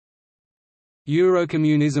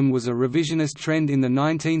Eurocommunism was a revisionist trend in the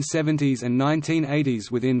 1970s and 1980s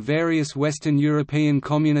within various Western European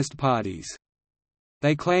communist parties.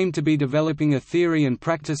 They claimed to be developing a theory and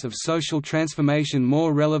practice of social transformation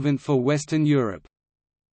more relevant for Western Europe.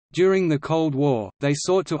 During the Cold War, they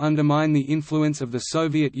sought to undermine the influence of the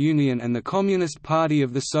Soviet Union and the Communist Party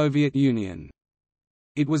of the Soviet Union.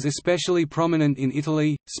 It was especially prominent in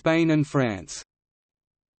Italy, Spain and France.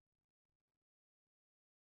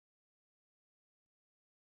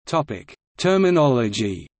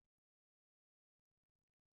 Terminology.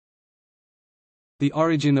 The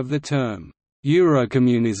origin of the term,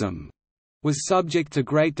 Eurocommunism, was subject to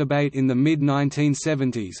great debate in the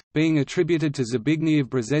mid-1970s, being attributed to Zbigniew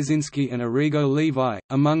Brzezinski and Arrigo Levi,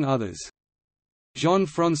 among others.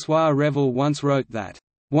 Jean-François Revel once wrote that,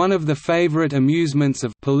 "One of the favorite amusements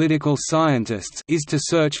of political scientists is to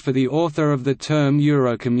search for the author of the term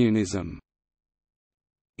Eurocommunism."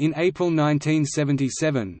 In April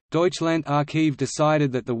 1977, Deutschland Archiv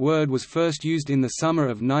decided that the word was first used in the summer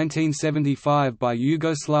of 1975 by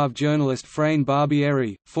Yugoslav journalist Frane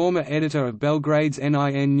Barbieri, former editor of Belgrade's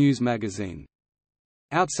NIN news magazine.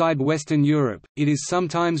 Outside Western Europe, it is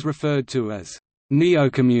sometimes referred to as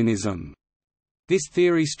neocommunism. This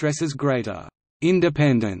theory stresses greater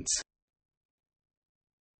independence.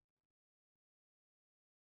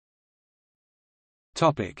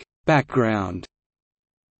 Background.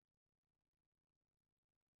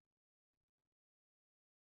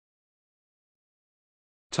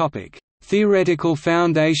 Theoretical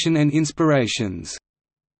foundation and inspirations.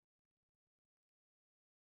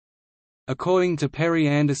 According to Perry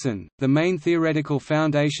Anderson, the main theoretical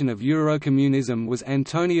foundation of Eurocommunism was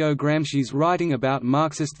Antonio Gramsci's writing about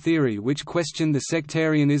Marxist theory, which questioned the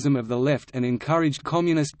sectarianism of the left and encouraged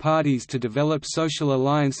communist parties to develop social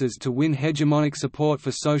alliances to win hegemonic support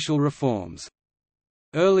for social reforms.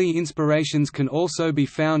 Early inspirations can also be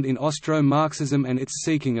found in Austro-Marxism and its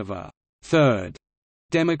seeking of a third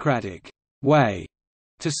democratic way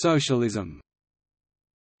to socialism.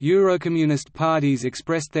 Eurocommunist parties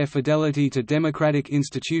expressed their fidelity to democratic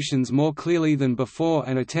institutions more clearly than before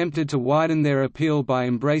and attempted to widen their appeal by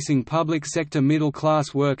embracing public sector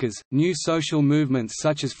middle-class workers, new social movements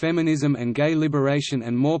such as feminism and gay liberation,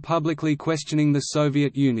 and more publicly questioning the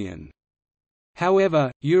Soviet Union.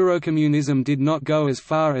 However, Eurocommunism did not go as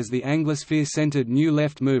far as the Anglosphere-centered New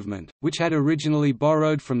Left movement, which had originally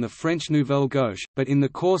borrowed from the French Nouvelle Gauche, but in the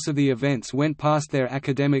course of the events went past their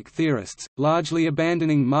academic theorists, largely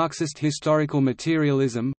abandoning Marxist historical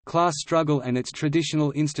materialism, class struggle and its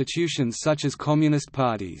traditional institutions such as communist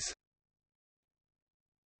parties.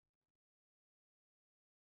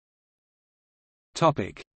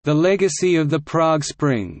 The legacy of the Prague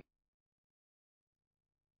Spring.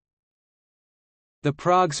 The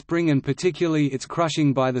Prague Spring, and particularly its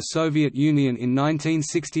crushing by the Soviet Union in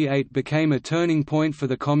 1968, became a turning point for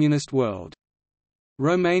the communist world.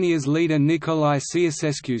 Romania's leader Nicolae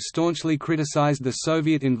Ceausescu staunchly criticized the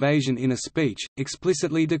Soviet invasion in a speech,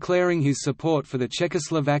 explicitly declaring his support for the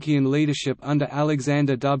Czechoslovakian leadership under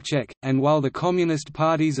Alexander Dubček, and while the communist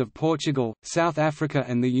parties of Portugal, South Africa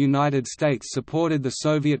and the United States supported the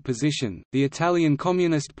Soviet position, the Italian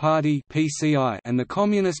Communist Party (PCI) and the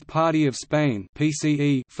Communist Party of Spain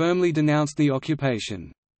 (PCE) firmly denounced the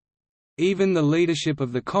occupation. Even the leadership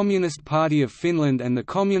of the Communist Party of Finland and the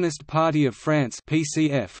Communist Party of France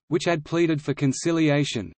 (PCF), which had pleaded for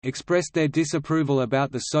conciliation, expressed their disapproval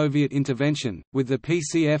about the Soviet intervention, with the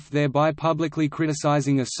PCF thereby publicly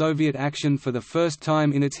criticizing a Soviet action for the first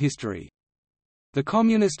time in its history. The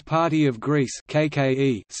Communist Party of Greece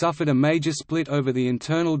 (KKE) suffered a major split over the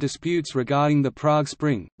internal disputes regarding the Prague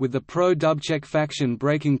Spring, with the pro-Dubček faction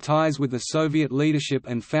breaking ties with the Soviet leadership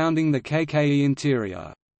and founding the KKE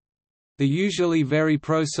Interior. The usually very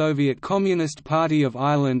pro-Soviet Communist Party of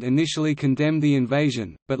Ireland initially condemned the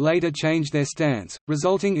invasion, but later changed their stance,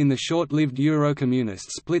 resulting in the short-lived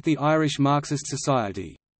Eurocommunist split, the Irish Marxist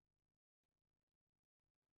Society.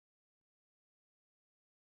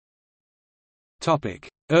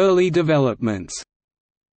 Early developments.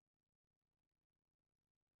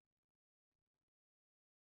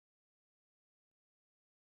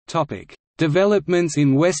 Developments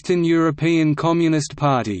in Western European Communist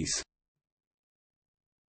parties.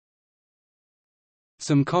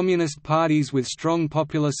 Some communist parties with strong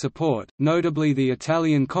popular support, notably the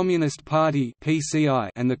Italian Communist Party (PCI)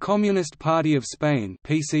 and the Communist Party of Spain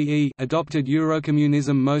 (PCE), adopted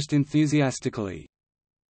Eurocommunism most enthusiastically.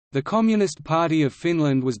 The Communist Party of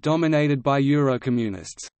Finland was dominated by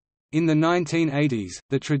Eurocommunists. In the 1980s,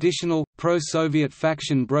 the traditional, pro-Soviet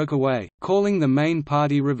faction broke away, calling the main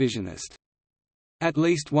party revisionist. At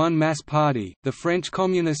least one mass party, the French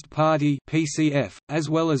Communist Party (PCF),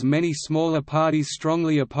 as well as many smaller parties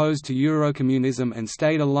strongly opposed to Eurocommunism and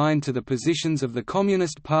stayed aligned to the positions of the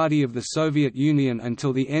Communist Party of the Soviet Union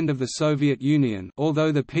until the end of the Soviet Union,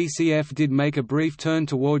 although the PCF did make a brief turn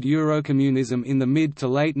toward Eurocommunism in the mid to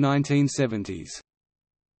late 1970s.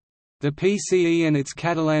 The PCE and its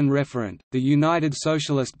Catalan referent, the United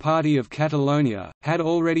Socialist Party of Catalonia, had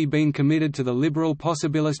already been committed to the liberal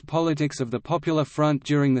possibilist politics of the Popular Front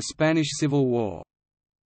during the Spanish Civil War.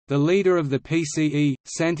 The leader of the PCE,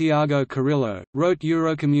 Santiago Carrillo, wrote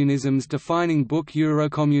Eurocommunism's defining book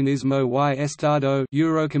Eurocommunismo y Estado,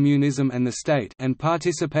 Eurocommunism and the State, and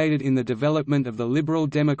participated in the development of the liberal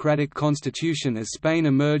democratic constitution as Spain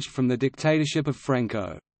emerged from the dictatorship of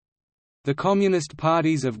Franco. The Communist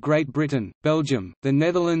parties of Great Britain, Belgium, the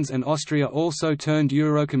Netherlands and Austria also turned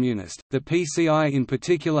Eurocommunist. The PCI in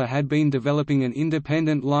particular had been developing an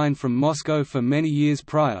independent line from Moscow for many years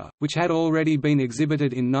prior, which had already been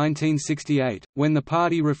exhibited in 1968, when the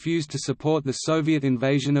party refused to support the Soviet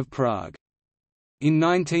invasion of Prague. In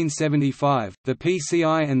 1975, the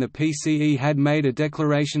PCI and the PCE had made a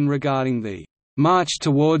declaration regarding the "march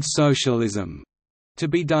towards socialism" to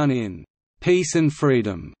be done in "peace and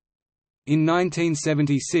freedom." In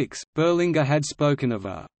 1976, Berlinguer had spoken of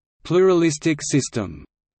a «pluralistic system»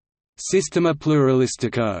 Sistema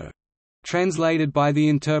pluralistico, translated by the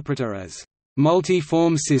interpreter as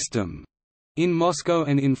 «multi-form system». In Moscow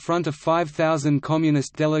and in front of 5,000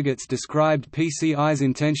 communist delegates described PCI's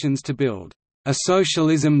intentions to build «a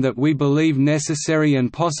socialism that we believe necessary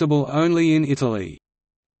and possible only in Italy».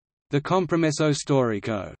 The compromesso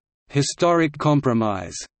storico, historic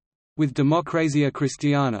compromise, with Democrazia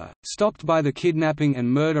Cristiana, stopped by the kidnapping and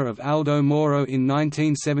murder of Aldo Moro in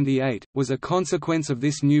 1978, was a consequence of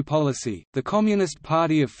this new policy. The Communist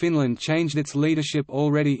Party of Finland changed its leadership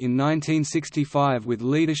already in 1965, with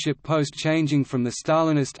leadership post changing from the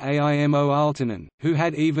Stalinist Aimo Aaltonen, who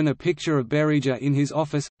had even a picture of Berija in his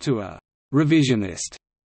office, to a revisionist,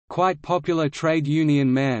 quite popular trade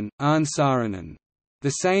union man, Arne Saarinen. The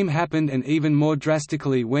same happened and even more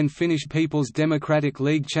drastically when Finnish People's Democratic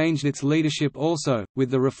League changed its leadership also, with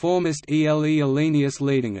the reformist Ele Alenius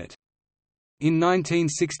leading it. In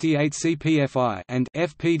 1968 CPFI and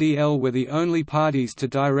FPDL were the only parties to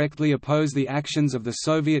directly oppose the actions of the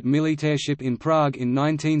Soviet militaryship in Prague in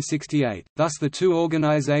 1968, thus the two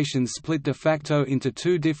organizations split de facto into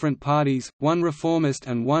two different parties, one reformist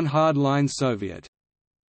and one hardline Soviet.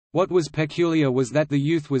 What was peculiar was that the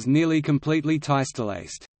youth was nearly completely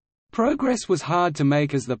Taistelaced. Progress was hard to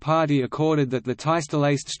make as the party accorded that the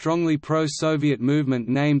Taistelaced strongly pro-Soviet movement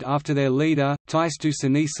named after their leader, Taistu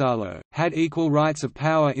Sinisalo, had equal rights of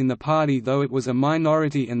power in the party, though it was a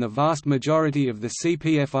minority and the vast majority of the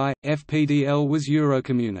CPFI, FPDL was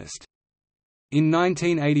Eurocommunist. In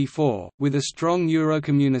 1984, with a strong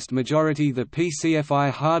Eurocommunist majority, the PCFI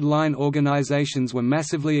hardline organizations were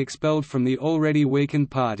massively expelled from the already weakened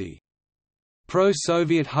party.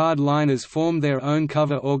 Pro-Soviet hardliners formed their own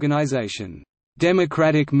cover organization,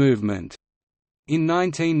 Democratic Movement. In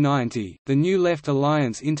 1990, the New Left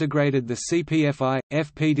Alliance integrated the CPFI,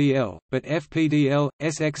 FPDL, but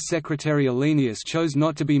FPDL's ex-secretary Alenius chose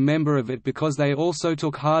not to be member of it because they also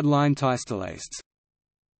took hardline Taistelaceds.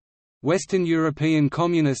 Western European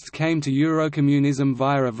communists came to Eurocommunism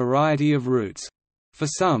via a variety of routes. For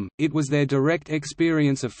some, it was their direct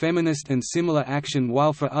experience of feminist and similar action,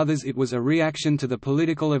 while for others it was a reaction to the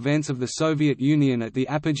political events of the Soviet Union at the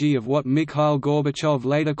apogee of what Mikhail Gorbachev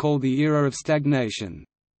later called the era of stagnation.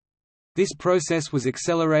 This process was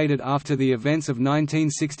accelerated after the events of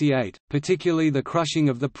 1968, particularly the crushing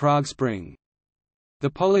of the Prague Spring. The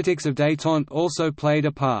politics of détente also played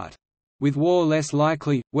a part. With war less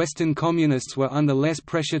likely, Western communists were under less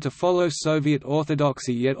pressure to follow Soviet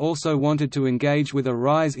orthodoxy, yet also wanted to engage with a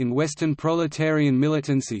rise in Western proletarian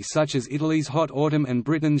militancy such as Italy's Hot Autumn and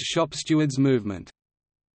Britain's Shop Stewards movement.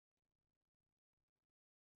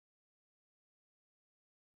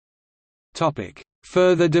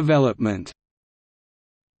 Further development.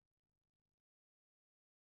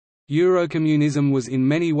 Eurocommunism was in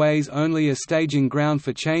many ways only a staging ground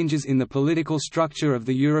for changes in the political structure of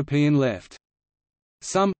the European left.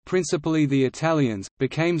 Some, principally the Italians,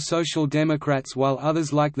 became social democrats, while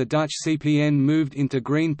others like the Dutch CPN moved into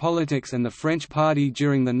green politics, and the French party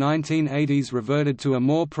during the 1980s reverted to a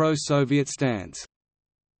more pro-Soviet stance.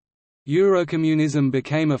 Eurocommunism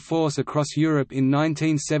became a force across Europe in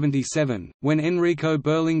 1977, when Enrico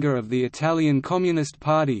Berlinguer of the Italian Communist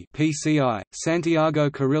Party (PCI), Santiago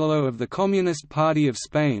Carrillo of the Communist Party of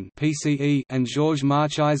Spain (PCE), and Georges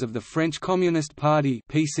Marchais of the French Communist Party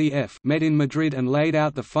 (PCF) met in Madrid and laid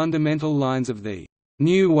out the fundamental lines of the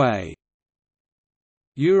New Way.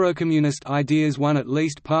 Eurocommunist ideas won at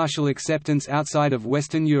least partial acceptance outside of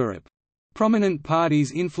Western Europe. Prominent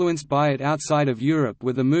parties influenced by it outside of Europe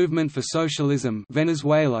were the Movement for Socialism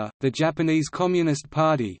Venezuela, the Japanese Communist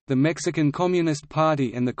Party, the Mexican Communist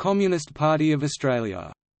Party and the Communist Party of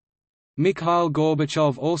Australia. Mikhail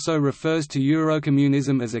Gorbachev also refers to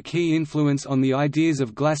Eurocommunism as a key influence on the ideas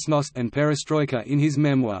of glasnost and perestroika in his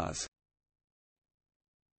memoirs.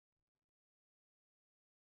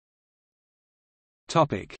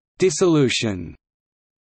 Dissolution.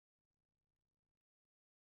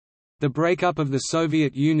 The breakup of the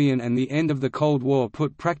Soviet Union and the end of the Cold War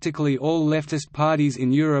put practically all leftist parties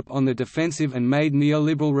in Europe on the defensive and made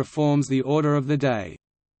neoliberal reforms the order of the day.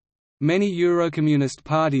 Many Eurocommunist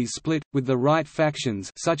parties split, with the right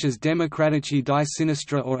factions such as Democratici di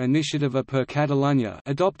Sinistra or Iniciativa per Catalunya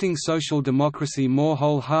adopting social democracy more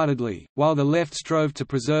wholeheartedly, while the left strove to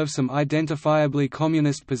preserve some identifiably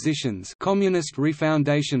communist positions. Communist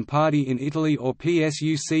Refoundation Party in Italy or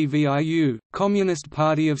PSUCVIU, Communist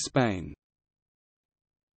Party of Spain.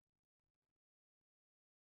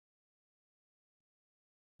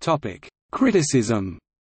 Criticism.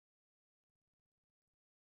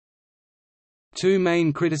 Two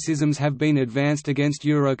main criticisms have been advanced against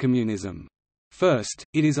Eurocommunism. First,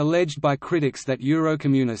 it is alleged by critics that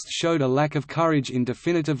Eurocommunists showed a lack of courage in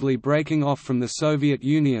definitively breaking off from the Soviet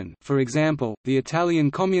Union. For example, the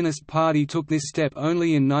Italian Communist Party took this step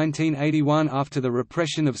only in 1981 after the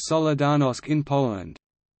repression of Solidarnosc in Poland.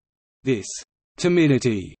 This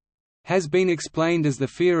timidity has been explained as the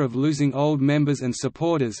fear of losing old members and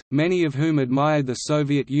supporters, many of whom admired the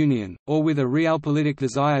Soviet Union, or with a realpolitik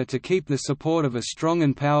desire to keep the support of a strong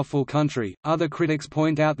and powerful country. Other critics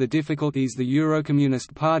point out the difficulties the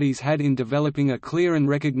Eurocommunist parties had in developing a clear and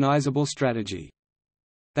recognizable strategy.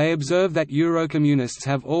 They observe that Eurocommunists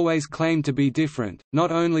have always claimed to be different,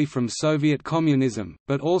 not only from Soviet communism,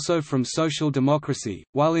 but also from social democracy,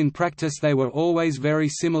 while in practice they were always very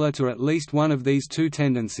similar to at least one of these two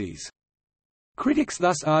tendencies. Critics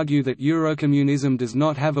thus argue that Eurocommunism does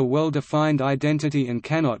not have a well-defined identity and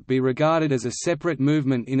cannot be regarded as a separate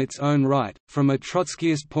movement in its own right. From a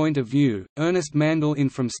Trotskyist point of view, Ernest Mandel in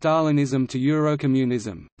From Stalinism to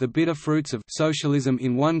Eurocommunism, The Bitter Fruits of Socialism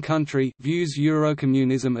in One Country views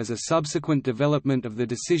Eurocommunism as a subsequent development of the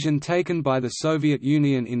decision taken by the Soviet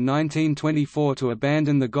Union in 1924 to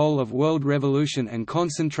abandon the goal of world revolution and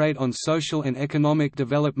concentrate on social and economic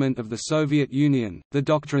development of the Soviet Union, the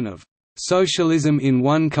doctrine of socialism in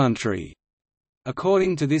one country.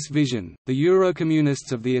 According to this vision, the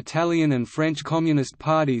Eurocommunists of the Italian and French Communist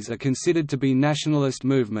parties are considered to be nationalist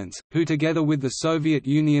movements, who together with the Soviet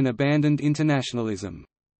Union abandoned internationalism.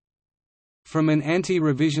 From an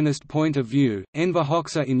anti-revisionist point of view, Enver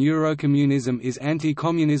Hoxha in Eurocommunism is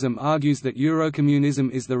Anti-Communism argues that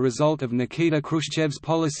Eurocommunism is the result of Nikita Khrushchev's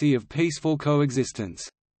policy of peaceful coexistence.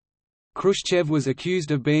 Khrushchev was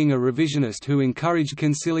accused of being a revisionist who encouraged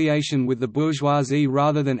conciliation with the bourgeoisie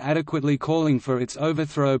rather than adequately calling for its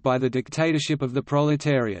overthrow by the dictatorship of the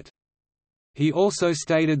proletariat. He also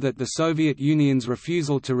stated that the Soviet Union's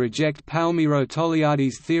refusal to reject Palmiro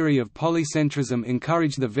Togliatti's theory of polycentrism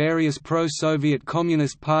encouraged the various pro-Soviet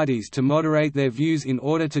communist parties to moderate their views in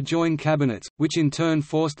order to join cabinets, which in turn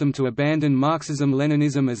forced them to abandon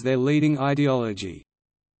Marxism-Leninism as their leading ideology.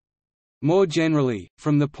 More generally,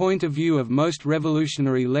 from the point of view of most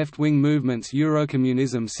revolutionary left-wing movements,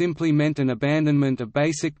 Eurocommunism simply meant an abandonment of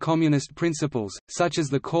basic communist principles, such as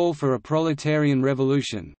the call for a proletarian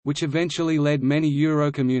revolution, which eventually led many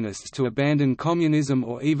Eurocommunists to abandon communism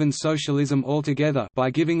or even socialism altogether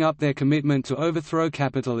by giving up their commitment to overthrow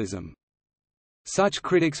capitalism. Such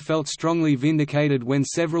critics felt strongly vindicated when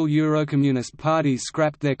several Eurocommunist parties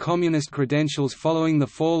scrapped their communist credentials following the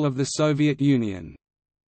fall of the Soviet Union.